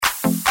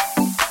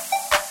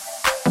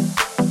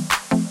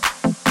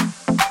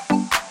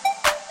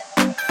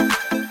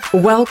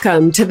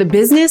Welcome to the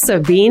business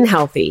of being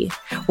healthy,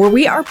 where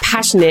we are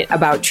passionate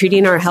about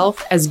treating our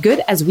health as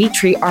good as we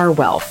treat our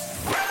wealth.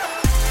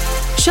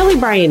 Shelly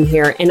Bryan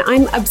here, and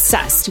I'm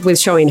obsessed with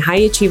showing high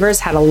achievers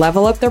how to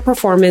level up their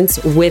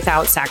performance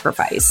without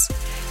sacrifice.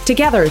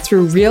 Together,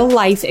 through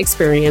real-life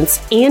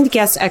experience and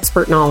guest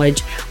expert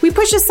knowledge, we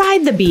push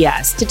aside the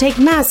BS to take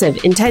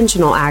massive,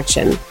 intentional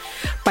action.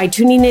 By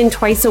tuning in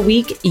twice a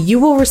week, you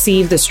will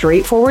receive the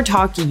straightforward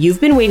talk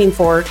you've been waiting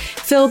for,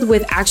 filled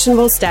with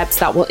actionable steps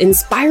that will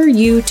inspire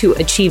you to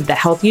achieve the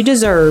health you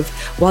deserve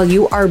while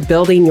you are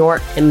building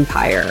your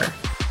empire.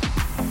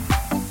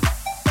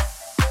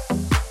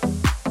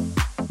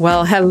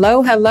 Well,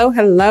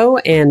 hello,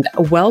 and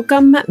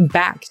welcome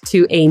back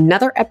to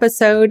another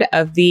episode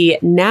of the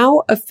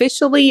now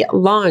officially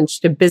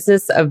launched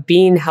Business of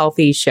Being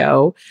Healthy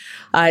show.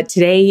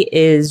 Today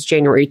is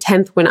January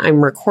 10th when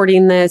I'm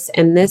recording this,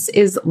 and this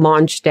is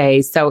launch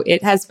day. So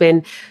it has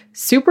been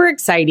super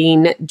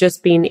exciting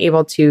just being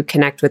able to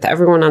connect with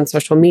everyone on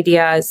social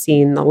media,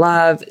 seeing the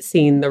love,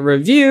 seeing the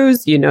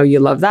reviews. You know, you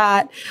love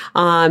that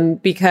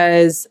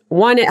because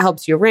one, it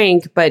helps you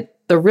rank, but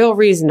the real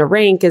reason to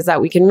rank is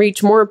that we can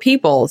reach more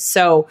people.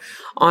 So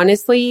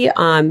honestly,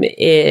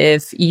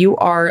 if you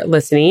are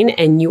listening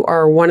and you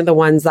are one of the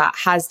ones that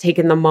has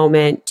taken the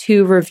moment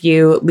to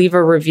leave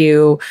a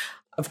review,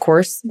 of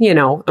course, you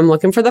know, I'm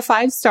looking for the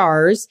 5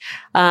 stars.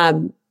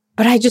 But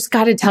I just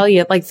got to tell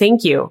you,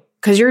 thank you,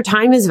 because your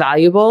time is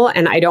valuable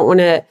and I don't want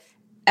to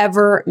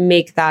ever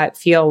make that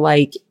feel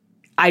like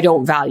I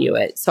don't value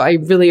it. So I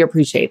really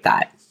appreciate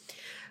that.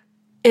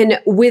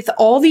 And with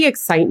all the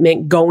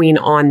excitement going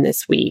on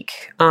this week,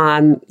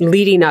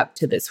 leading up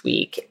to this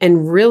week,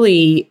 and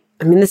really,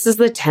 this is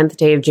the 10th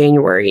day of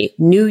January,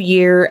 new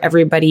year,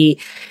 everybody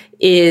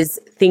is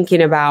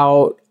thinking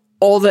about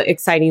all the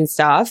exciting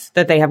stuff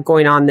that they have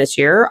going on this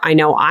year. I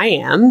know I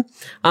am,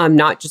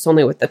 not just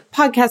only with the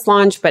podcast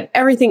launch, but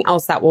everything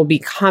else that will be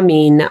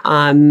coming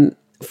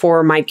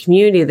for my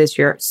community this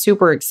year.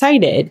 Super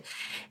excited.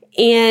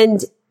 And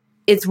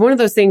it's one of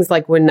those things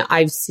like when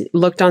I've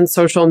looked on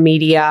social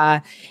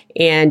media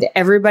and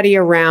everybody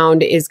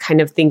around is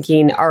kind of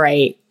thinking, all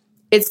right,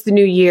 it's the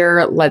new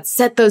year. Let's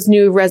set those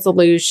new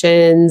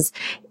resolutions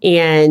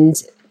and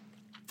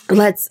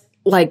let's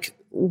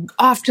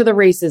off to the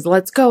races.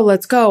 Let's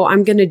go.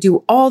 I'm going to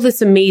do all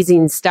this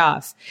amazing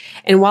stuff.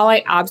 And while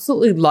I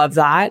absolutely love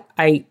that,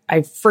 I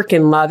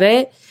freaking love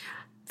it.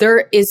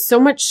 There is so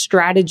much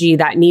strategy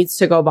that needs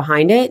to go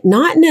behind it.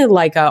 Not in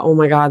oh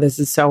my God, this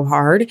is so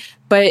hard.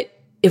 But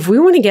if we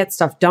want to get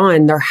stuff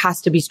done, there has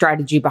to be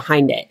strategy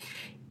behind it.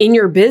 In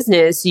your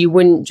business, you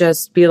wouldn't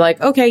just be like,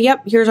 okay,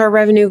 yep, here's our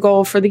revenue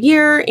goal for the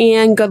year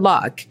and good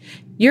luck.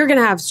 You're going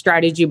to have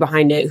strategy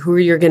behind it, who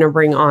you're going to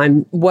bring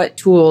on, what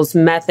tools,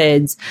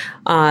 methods,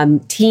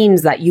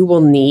 teams that you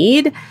will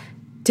need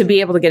to be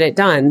able to get it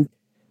done.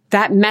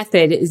 That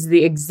method is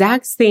the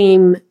exact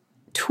same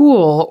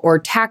tool or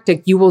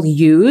tactic you will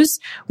use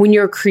when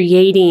you're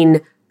creating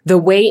the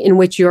way in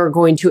which you're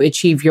going to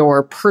achieve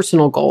your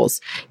personal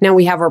goals. Now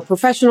we have our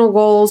professional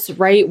goals,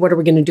 right? What are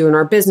we going to do in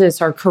our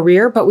business, our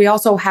career? But we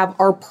also have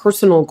our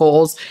personal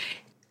goals.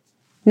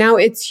 Now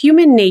it's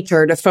human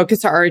nature to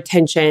focus our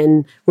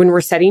attention when we're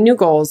setting new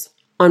goals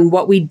on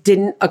what we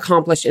didn't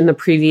accomplish in the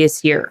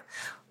previous year,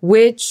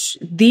 which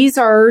these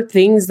are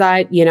things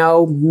that,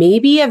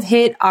 maybe have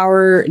hit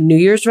our New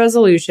Year's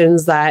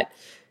resolutions that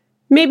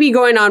may be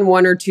going on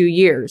 1 or 2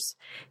 years.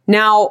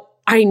 Now,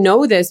 I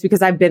know this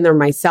because I've been there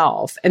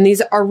myself. And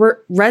these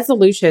are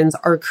resolutions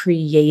are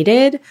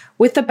created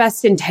with the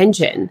best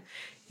intention.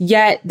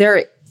 Yet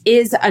there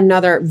is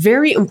another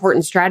very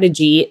important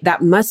strategy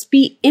that must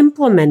be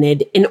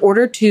implemented in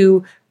order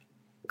to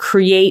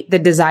create the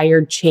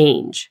desired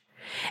change.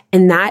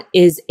 And that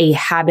is a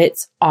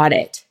habits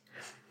audit.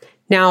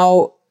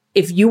 Now,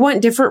 if you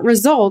want different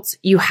results,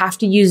 you have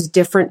to use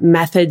different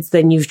methods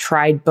than you've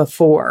tried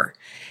before.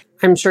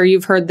 I'm sure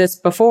you've heard this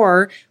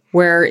before,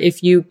 where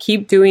if you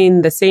keep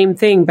doing the same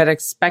thing but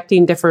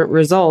expecting different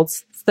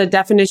results, it's the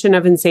definition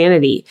of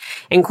insanity.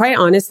 And quite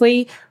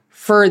honestly,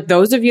 for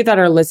those of you that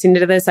are listening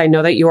to this, I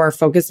know that you are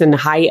focused on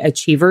high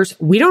achievers.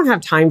 We don't have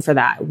time for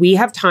that. We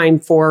have time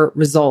for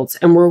results,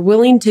 and we're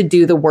willing to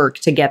do the work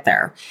to get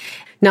there.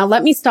 Now,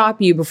 let me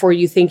stop you before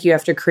you think you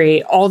have to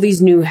create all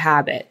these new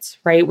habits,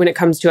 right? When it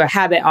comes to a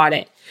habit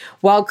audit.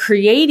 While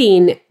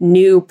creating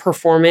new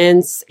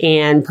performance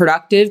and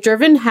productive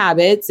driven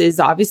habits is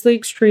obviously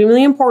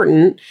extremely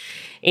important,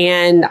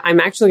 and I'm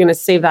actually going to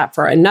save that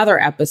for another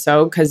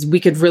episode because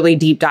we could really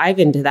deep dive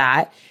into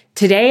that.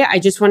 Today, I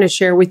just want to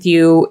share with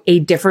you a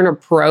different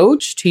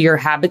approach to your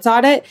habits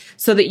audit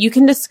so that you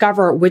can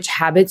discover which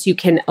habits you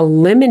can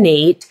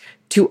eliminate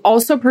to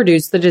also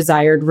produce the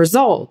desired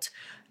result.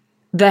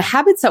 The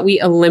habits that we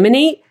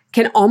eliminate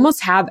can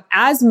almost have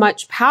as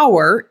much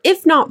power,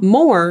 if not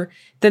more,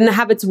 than the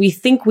habits we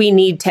think we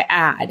need to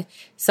add.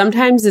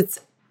 Sometimes it's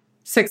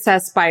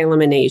success by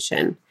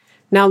elimination.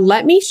 Now,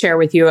 let me share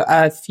with you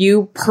a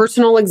few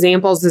personal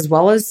examples as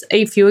well as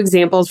a few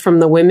examples from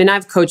the women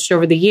I've coached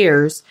over the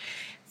years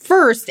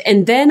first,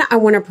 and then I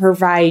want to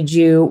provide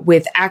you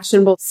with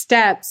actionable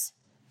steps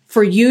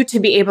for you to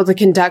be able to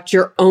conduct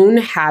your own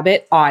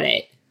habit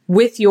audit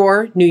with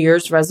your New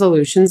Year's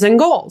resolutions and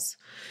goals.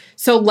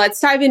 So let's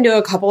dive into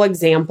a couple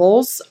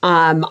examples.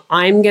 I'm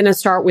going to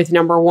start with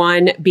number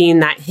one being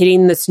that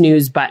hitting the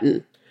snooze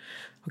button.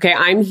 Okay,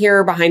 I'm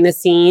here behind the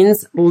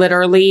scenes,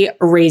 literally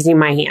raising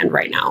my hand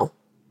right now.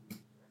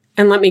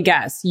 And let me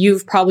guess,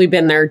 you've probably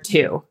been there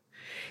too.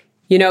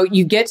 You know,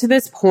 you get to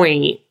this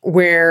point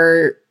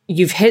where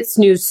you've hit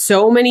snooze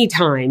so many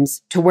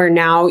times to where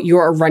now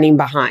you're running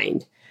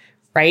behind,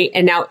 right?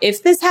 And now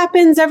if this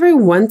happens every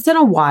once in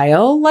a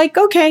while, like,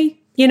 okay,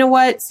 you know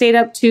what, stayed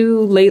up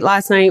too late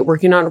last night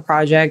working on a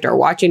project or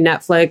watching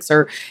Netflix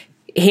or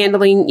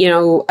handling,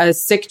 a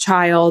sick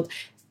child,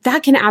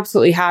 that can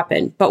absolutely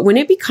happen. But when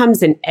it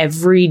becomes an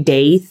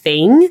everyday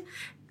thing,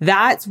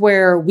 that's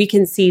where we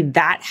can see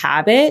that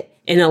habit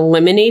and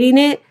eliminating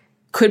it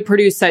could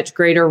produce such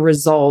greater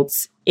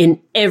results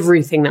in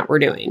everything that we're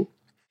doing.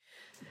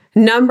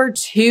 Number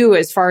two,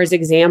 as far as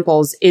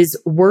examples, is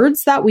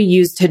words that we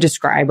use to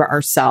describe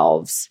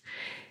ourselves.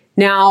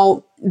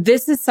 Now,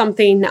 this is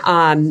something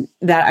that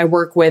I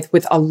work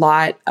with a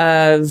lot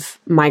of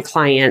my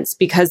clients,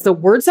 because the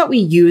words that we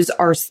use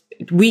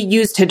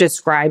to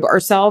describe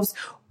ourselves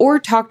or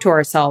talk to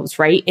ourselves,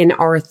 right, in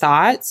our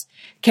thoughts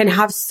can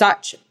have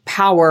such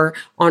power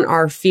on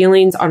our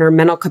feelings, on our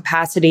mental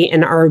capacity,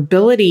 and our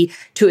ability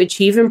to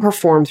achieve and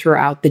perform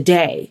throughout the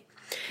day.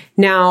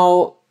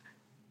 Now,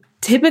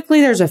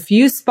 typically, there's a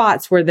few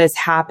spots where this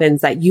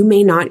happens that you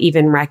may not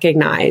even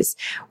recognize.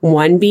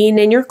 One being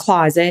in your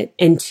closet,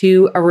 and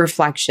two, a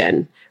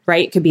reflection,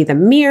 right? It could be the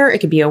mirror, it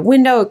could be a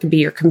window, it could be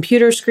your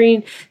computer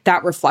screen.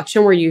 That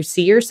reflection where you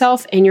see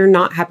yourself and you're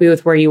not happy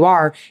with where you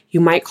are, you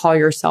might call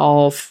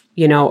yourself,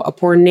 a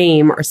poor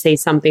name or say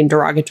something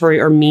derogatory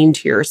or mean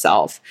to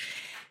yourself.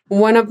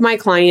 One of my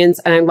clients,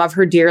 and I love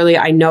her dearly,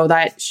 I know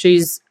that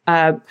she's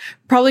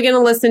probably going to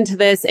listen to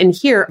this and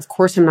hear, of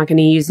course, I'm not going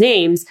to use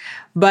names,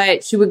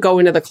 but she would go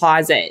into the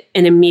closet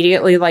and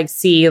immediately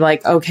see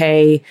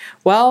okay,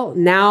 well,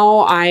 now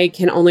I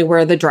can only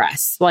wear the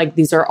dress.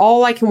 These are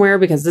all I can wear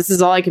because this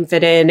is all I can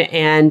fit in.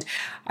 And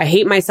I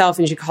hate myself.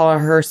 And she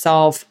called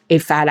herself a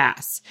fat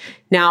ass.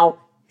 Now,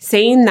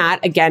 saying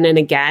that again and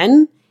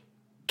again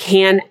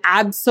can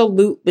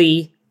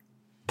absolutely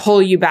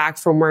pull you back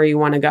from where you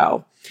want to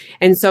go.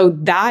 And so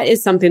that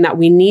is something that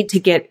we need to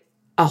get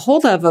a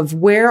hold of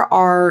where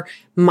our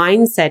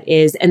mindset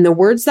is and the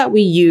words that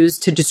we use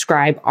to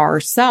describe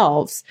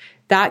ourselves.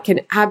 That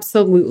can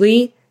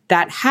absolutely,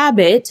 that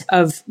habit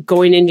of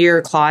going into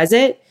your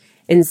closet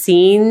and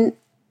seeing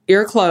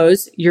your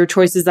clothes, your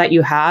choices that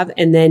you have,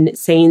 and then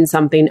saying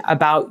something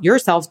about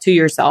yourself to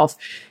yourself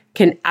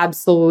can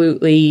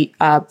absolutely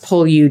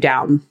pull you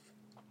down.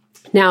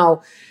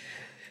 Now,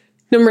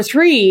 number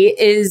three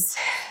is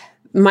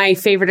my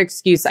favorite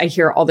excuse I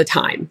hear all the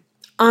time.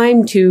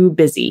 I'm too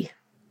busy,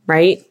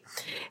 right?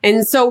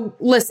 And so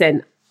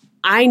listen,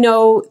 I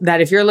know that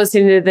if you're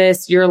listening to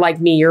this, you're like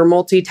me, you're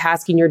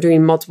multitasking, you're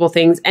doing multiple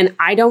things. And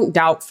I don't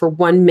doubt for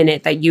 1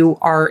 minute that you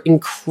are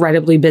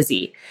incredibly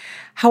busy.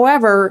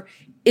 However,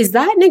 is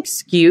that an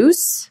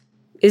excuse?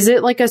 Is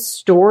it like a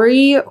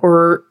story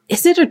or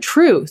is it a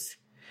truth?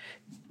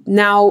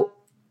 Now,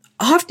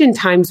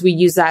 oftentimes we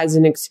use that as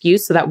an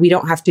excuse so that we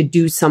don't have to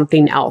do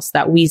something else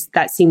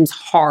that seems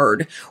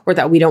hard or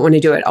that we don't want to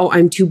do it. Oh,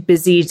 I'm too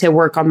busy to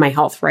work on my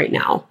health right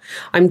now.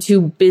 I'm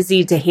too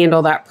busy to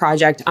handle that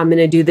project. I'm going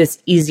to do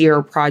this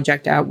easier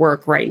project at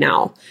work right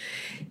now.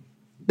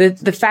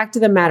 The fact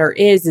of the matter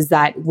is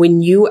that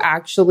when you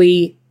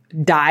actually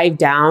dive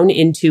down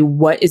into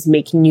what is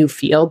making you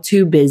feel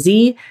too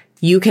busy,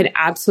 you can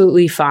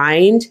absolutely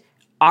find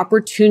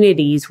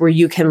opportunities where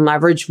you can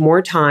leverage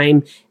more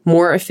time,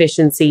 more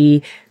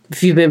efficiency.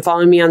 If you've been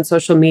following me on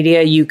social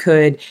media, you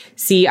could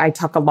see I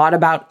talk a lot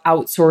about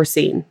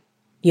outsourcing,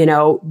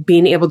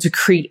 being able to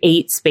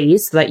create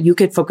space so that you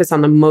could focus on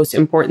the most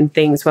important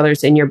things, whether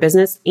it's in your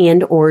business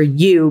and or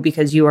you,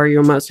 because you are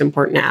your most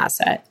important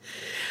asset.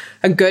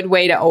 A good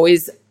way to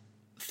always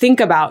think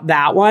about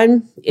that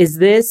one, is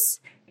this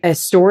a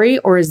story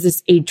or is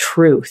this a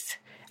truth?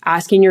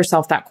 Asking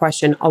yourself that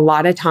question. A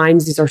lot of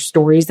times these are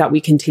stories that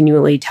we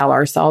continually tell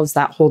ourselves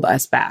that hold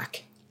us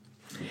back.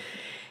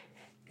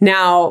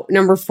 Now,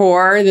 number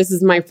four, this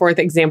is my fourth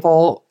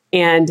example.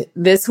 And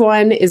this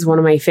one is one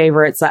of my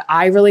favorites that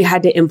I really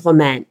had to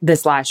implement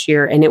this last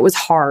year. And it was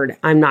hard.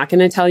 I'm not going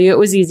to tell you it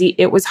was easy.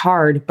 It was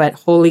hard, but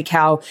holy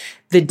cow,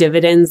 the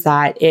dividends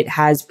that it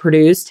has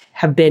produced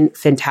have been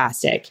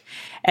fantastic.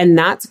 And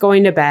that's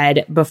going to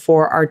bed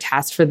before our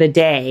tasks for the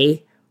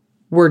day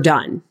were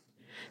done.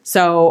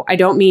 So I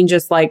don't mean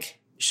just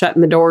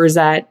shutting the doors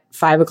at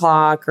 5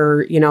 o'clock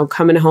or,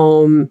 coming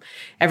home,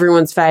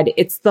 everyone's fed.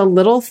 It's the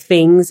little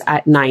things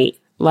at night.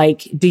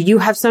 Do you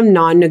have some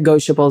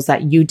non-negotiables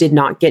that you did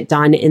not get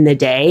done in the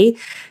day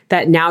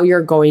that now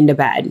you're going to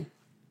bed?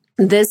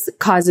 This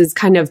causes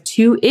kind of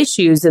two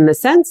issues in the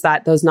sense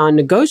that those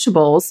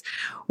non-negotiables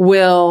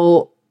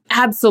will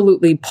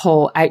absolutely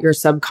pull at your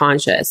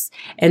subconscious,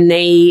 and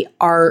they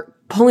are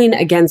pulling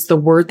against the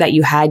word that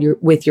you had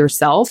with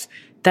yourself,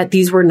 that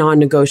these were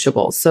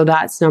non-negotiables. So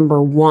that's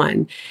number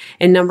one.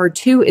 And number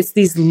two, it's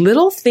these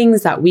little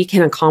things that we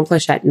can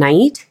accomplish at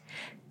night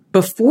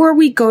before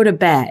we go to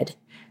bed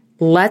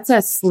lets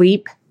us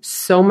sleep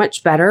so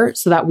much better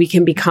so that we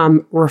can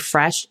become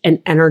refreshed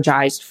and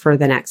energized for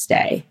the next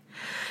day.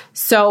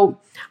 So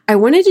I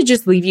wanted to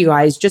just leave you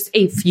guys just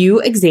a few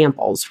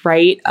examples,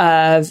 right,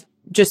 of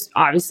just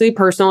obviously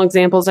personal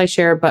examples I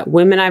share, but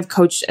women I've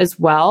coached as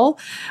well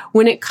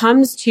when it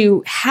comes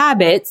to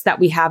habits that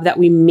we have that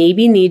we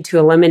maybe need to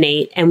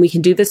eliminate. And we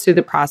can do this through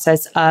the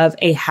process of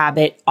a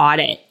habit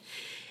audit.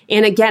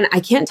 And again, I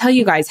can't tell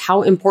you guys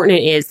how important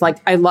it is. Like,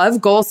 I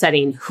love goal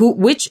setting.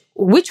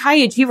 Which high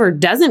achiever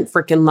doesn't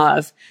freaking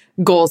love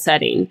goal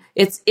setting?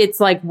 It's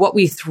like what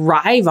we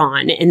thrive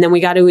on. And then we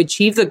got to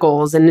achieve the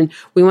goals, and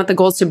we want the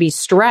goals to be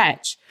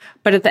stretch.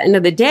 But at the end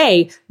of the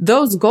day,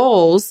 those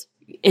goals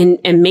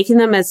and making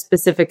them as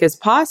specific as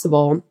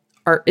possible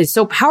is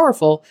so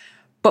powerful.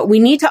 But we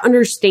need to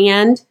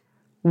understand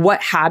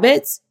what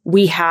habits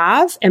we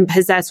have and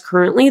possess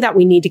currently that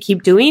we need to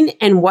keep doing,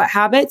 and what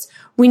habits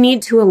we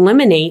need to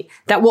eliminate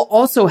that will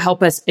also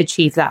help us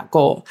achieve that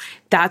goal.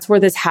 That's where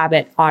this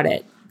habit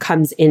audit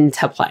comes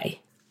into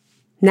play.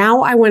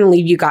 Now I want to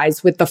leave you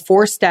guys with the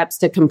 4 steps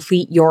to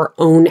complete your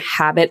own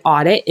habit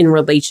audit in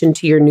relation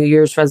to your New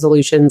Year's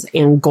resolutions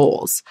and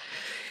goals.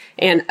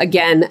 And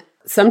again,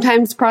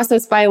 sometimes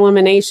process by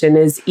elimination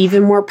is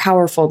even more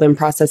powerful than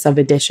process of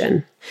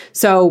addition.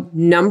 So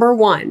number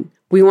 1,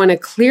 we want to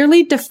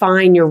clearly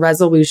define your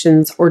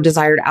resolutions or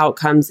desired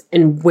outcomes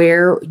and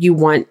where you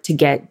want to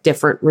get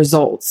different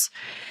results.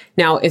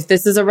 Now, if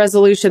this is a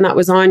resolution that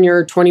was on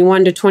your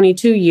 21 to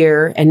 22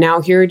 year, and now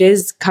here it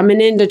is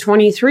coming into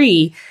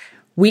 23,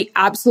 we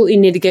absolutely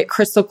need to get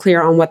crystal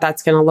clear on what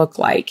that's going to look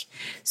like.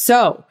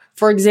 So,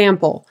 for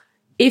example,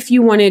 if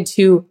you wanted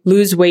to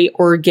lose weight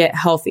or get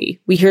healthy,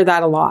 we hear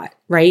that a lot,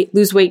 right?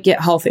 Lose weight,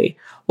 get healthy.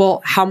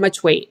 Well, how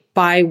much weight?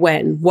 By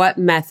when? What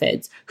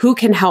methods? Who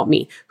can help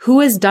me?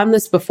 Who has done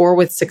this before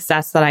with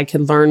success that I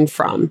could learn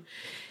from?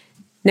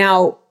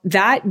 Now,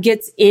 that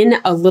gets in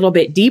a little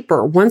bit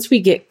deeper. Once we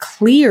get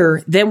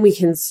clear, then we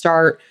can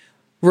start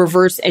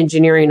reverse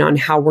engineering on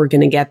how we're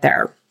going to get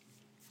there.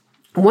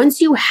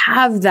 Once you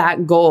have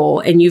that goal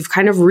and you've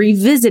kind of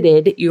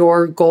revisited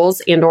your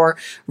goals and or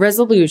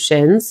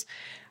resolutions,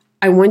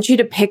 I want you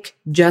to pick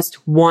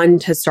just one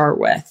to start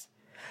with.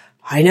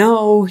 I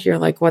know you're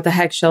like, what the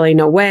heck, Shelly?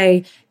 No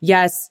way.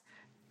 Yes,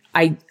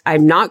 I'm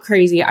not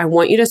crazy. I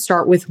want you to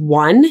start with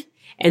one,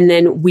 and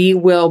then we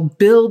will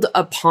build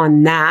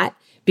upon that.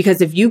 Because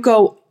if you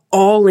go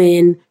all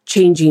in,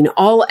 changing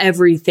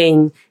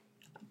everything,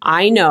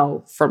 I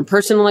know from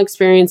personal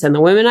experience and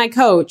the women I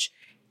coach,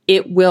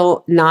 it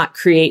will not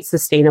create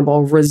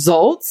sustainable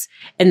results.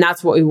 And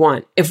that's what we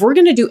want. If we're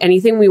going to do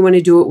anything, we want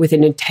to do it with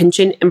an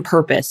intention and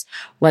purpose.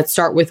 Let's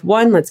start with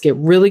one. Let's get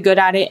really good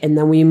at it. And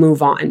then we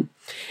move on.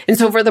 And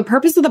so for the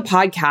purpose of the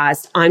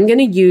podcast, I'm going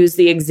to use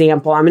the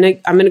example. I'm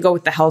going to go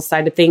with the health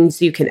side of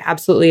things. You can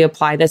absolutely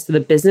apply this to the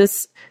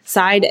business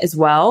side as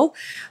well.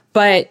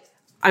 But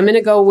I'm going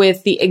to go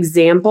with the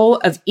example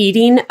of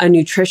eating a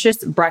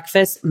nutritious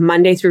breakfast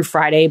Monday through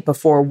Friday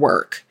before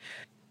work.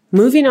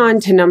 Moving on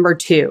to number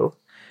 2.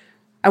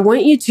 I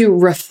want you to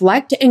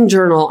reflect and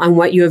journal on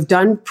what you have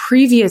done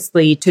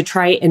previously to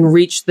try and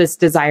reach this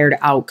desired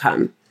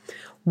outcome.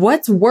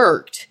 What's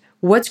worked?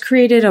 What's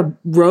created a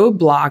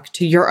roadblock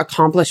to your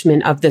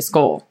accomplishment of this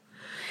goal?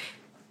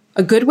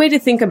 A good way to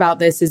think about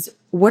this is,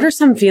 what are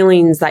some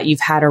feelings that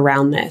you've had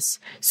around this?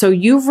 So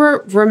you've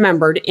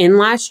remembered in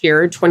last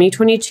year,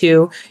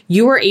 2022,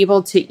 you were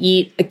able to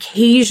eat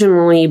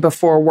occasionally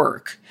before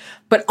work.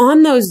 But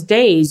on those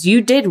days,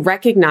 you did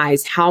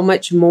recognize how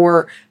much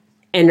more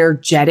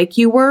energetic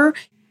you were.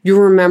 You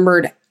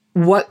remembered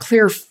what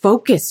clear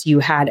focus you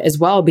had as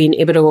well, being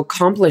able to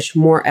accomplish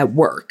more at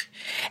work.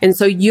 And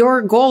so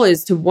your goal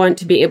is to want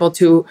to be able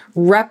to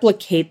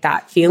replicate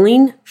that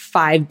feeling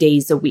 5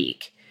 days a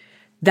week.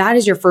 That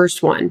is your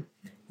first one.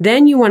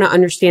 Then you want to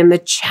understand the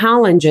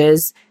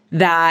challenges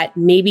that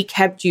maybe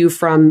kept you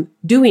from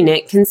doing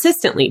it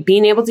consistently,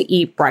 being able to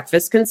eat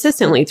breakfast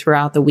consistently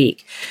throughout the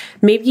week.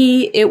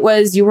 Maybe it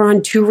was you were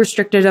on too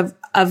restricted of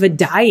a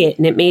diet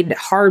and it made it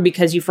hard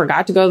because you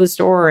forgot to go to the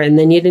store, and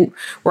then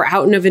were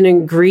out of an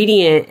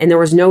ingredient and there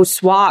was no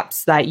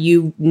swaps that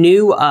you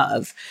knew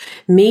of.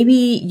 Maybe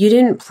you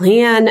didn't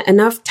plan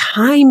enough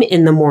time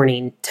in the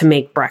morning to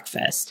make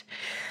breakfast.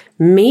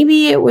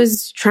 Maybe it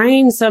was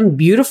trying some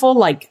beautiful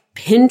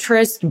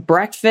Pinterest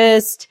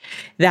breakfast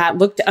that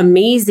looked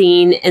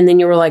amazing. And then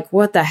you were like,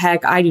 what the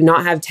heck? I do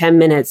not have 10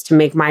 minutes to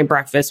make my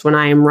breakfast when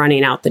I am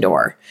running out the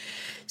door.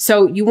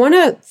 So you want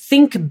to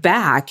think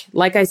back,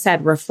 like I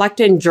said, reflect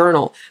and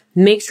journal.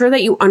 Make sure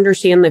that you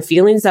understand the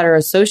feelings that are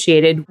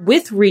associated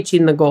with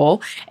reaching the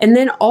goal. And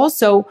then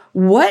also,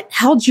 what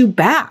held you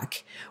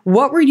back?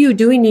 What were you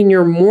doing in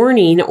your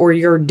morning or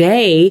your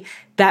day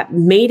that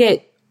made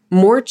it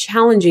more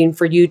challenging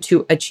for you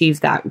to achieve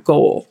that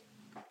goal?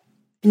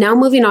 Now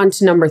moving on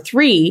to number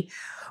 3,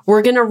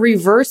 we're going to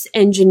reverse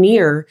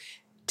engineer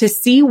to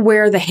see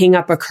where the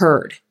hangup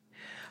occurred.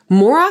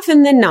 More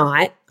often than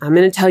not, I'm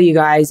going to tell you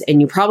guys,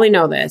 and you probably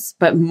know this,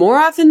 but more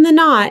often than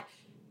not,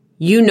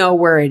 you know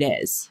where it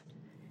is.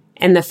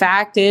 And the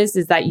fact is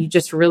that you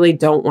just really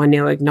don't want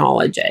to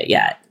acknowledge it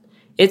yet.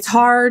 It's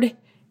hard.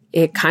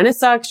 It kind of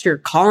sucks. You're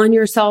calling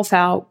yourself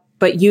out,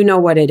 but you know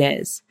what it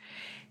is.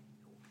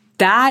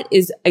 That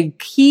is a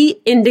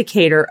key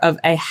indicator of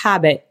a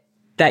habit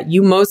that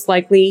you most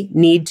likely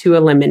need to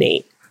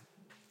eliminate.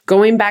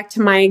 Going back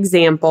to my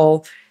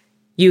example,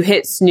 you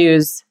hit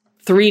snooze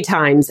 3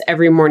 times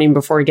every morning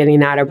before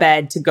getting out of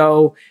bed to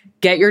go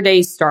get your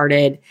day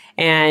started.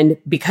 And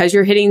because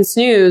you're hitting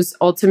snooze,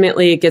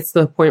 ultimately it gets to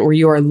the point where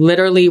you are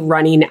literally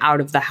running out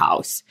of the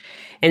house.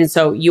 And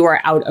so you are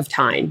out of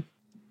time.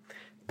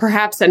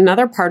 Perhaps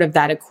another part of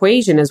that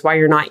equation is why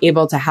you're not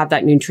able to have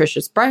that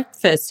nutritious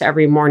breakfast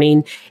every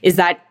morning is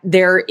that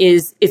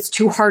it's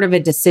too hard of a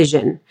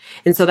decision.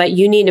 And so that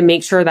you need to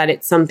make sure that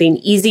it's something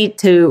easy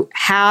to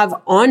have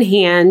on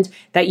hand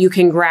that you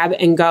can grab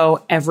and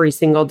go every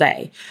single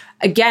day.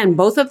 Again,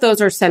 both of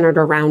those are centered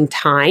around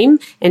time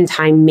and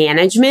time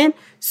management.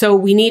 So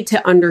we need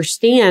to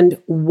understand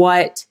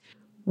what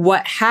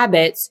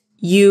habits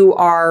you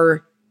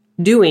are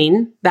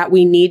doing that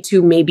we need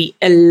to maybe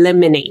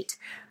eliminate.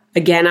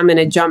 Again, I'm going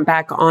to jump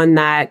back on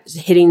that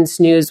hitting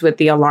snooze with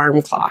the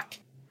alarm clock.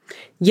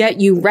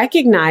 Yet you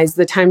recognize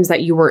the times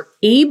that you were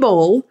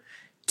able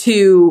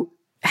to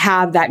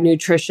have that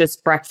nutritious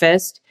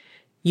breakfast.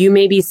 You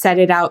maybe set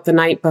it out the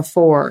night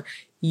before.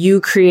 You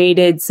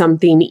created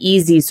something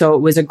easy so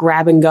it was a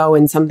grab and go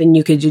and something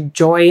you could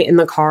enjoy in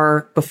the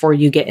car before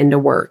you get into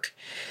work.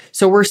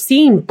 So we're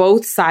seeing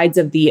both sides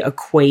of the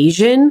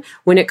equation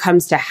when it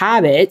comes to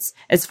habits,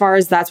 as far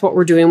as that's what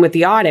we're doing with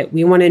the audit.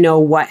 We want to know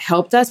what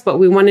helped us, but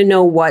we want to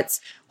know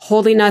what's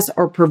holding us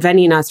or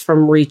preventing us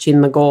from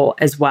reaching the goal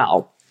as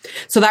well.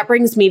 So that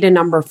brings me to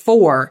number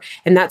 4.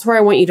 And that's where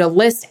I want you to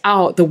list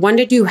out the 1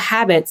 to 2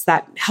 habits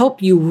that help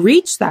you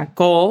reach that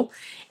goal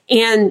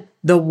and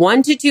the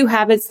 1 to 2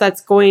 habits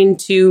that's going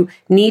to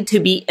need to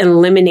be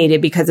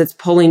eliminated because it's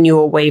pulling you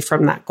away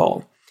from that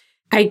goal.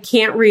 I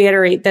can't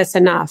reiterate this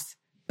enough.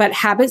 But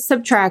habit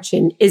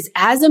subtraction is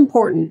as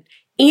important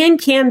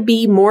and can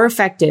be more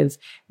effective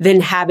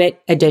than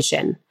habit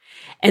addition.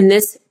 And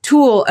this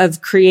tool of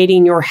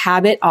creating your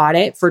habit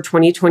audit for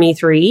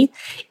 2023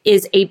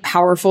 is a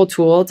powerful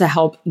tool to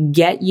help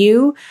get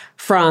you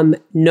from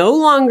no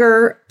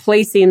longer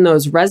placing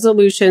those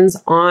resolutions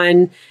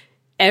on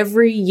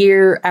every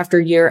year after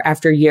year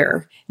after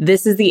year.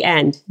 This is the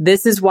end.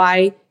 This is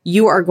why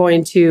you are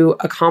going to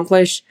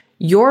accomplish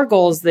your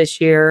goals this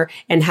year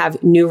and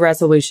have new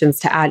resolutions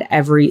to add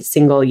every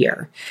single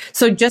year.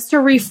 So just to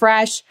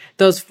refresh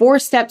those 4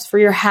 steps for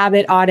your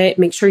habit audit,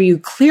 make sure you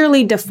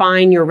clearly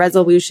define your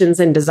resolutions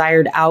and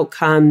desired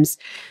outcomes.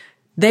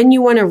 Then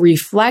you want to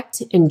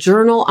reflect and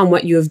journal on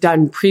what you have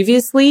done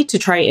previously to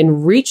try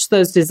and reach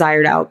those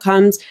desired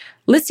outcomes,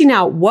 listing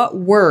out what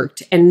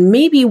worked and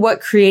maybe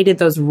what created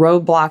those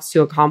roadblocks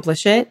to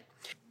accomplish it.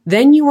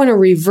 Then you want to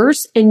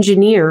reverse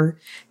engineer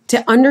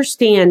to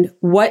understand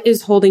what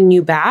is holding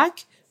you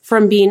back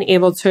from being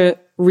able to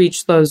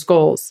reach those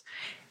goals.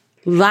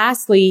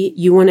 Lastly,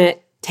 you want to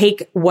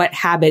take what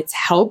habits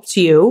helped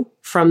you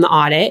from the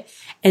audit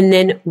and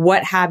then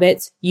what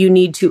habits you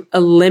need to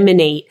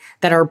eliminate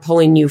that are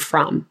pulling you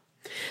from.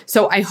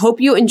 So I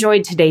hope you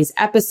enjoyed today's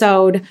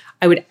episode.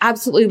 I would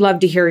absolutely love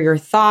to hear your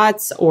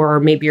thoughts or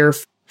maybe your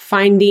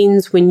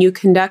findings when you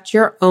conduct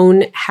your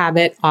own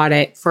habit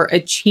audit for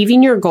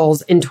achieving your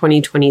goals in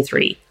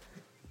 2023.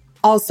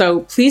 Also,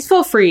 please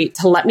feel free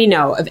to let me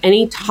know of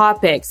any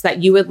topics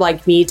that you would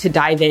like me to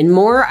dive in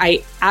more.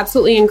 I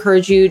absolutely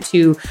encourage you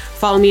to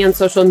follow me on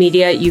social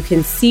media. You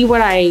can see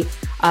what I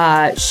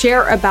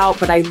share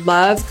about, but I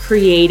love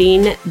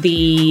creating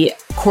the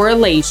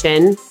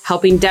correlation,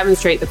 helping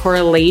demonstrate the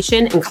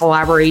correlation and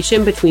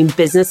collaboration between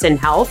business and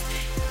health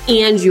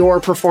and your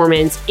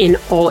performance in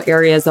all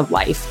areas of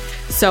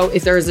life. So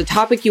if there is a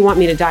topic you want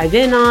me to dive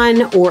in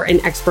on or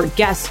an expert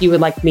guest you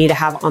would like me to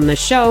have on the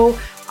show,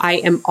 I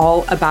am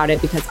all about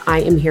it because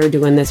I am here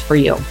doing this for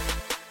you.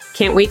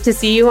 Can't wait to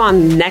see you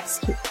on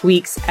next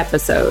week's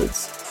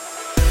episodes.